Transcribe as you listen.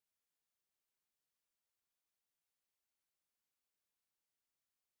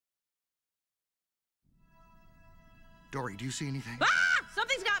Dory, do you see anything? Ah!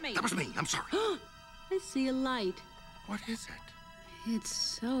 Something's got me! That was me. I'm sorry. I see a light. What is it? It's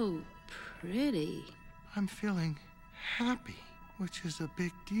so pretty. I'm feeling happy, which is a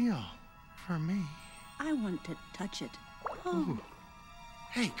big deal for me. I want to touch it. Ooh.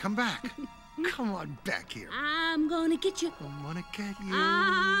 Hey, come back. Come on back here. I'm gonna get you. I'm gonna get you.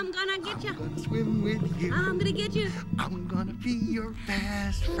 I'm gonna get you. I'm gonna swim with you. I'm gonna get you. I'm gonna be your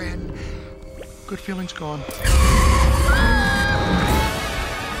best friend. Good feelings gone.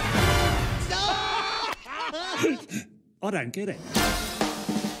 I don't get it.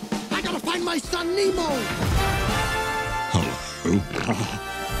 I gotta find my son Nemo.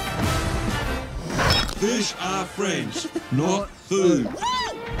 Fish are friends, not food.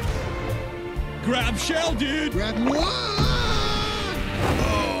 Grab shell, dude! Grab what?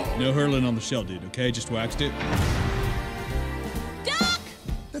 No hurling on the shell, dude, okay? Just waxed it. Duck!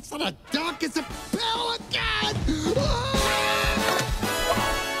 That's not a duck, it's a pelican!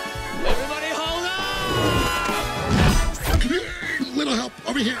 Everybody hold on! Little help,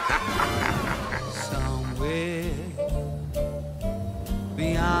 over here. Somewhere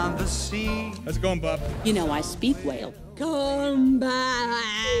beyond the sea. How's it going, Bob? You know, I speak whale. Come back.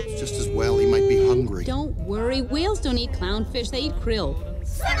 Just as well, he might be hungry. Don't worry, whales don't eat clownfish, they eat krill.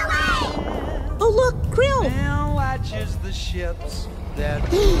 Swim away! Oh, look, krill! Now watches the ships that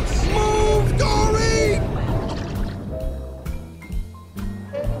Move, Dory!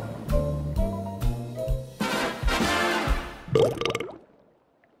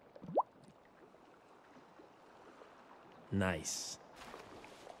 Nice.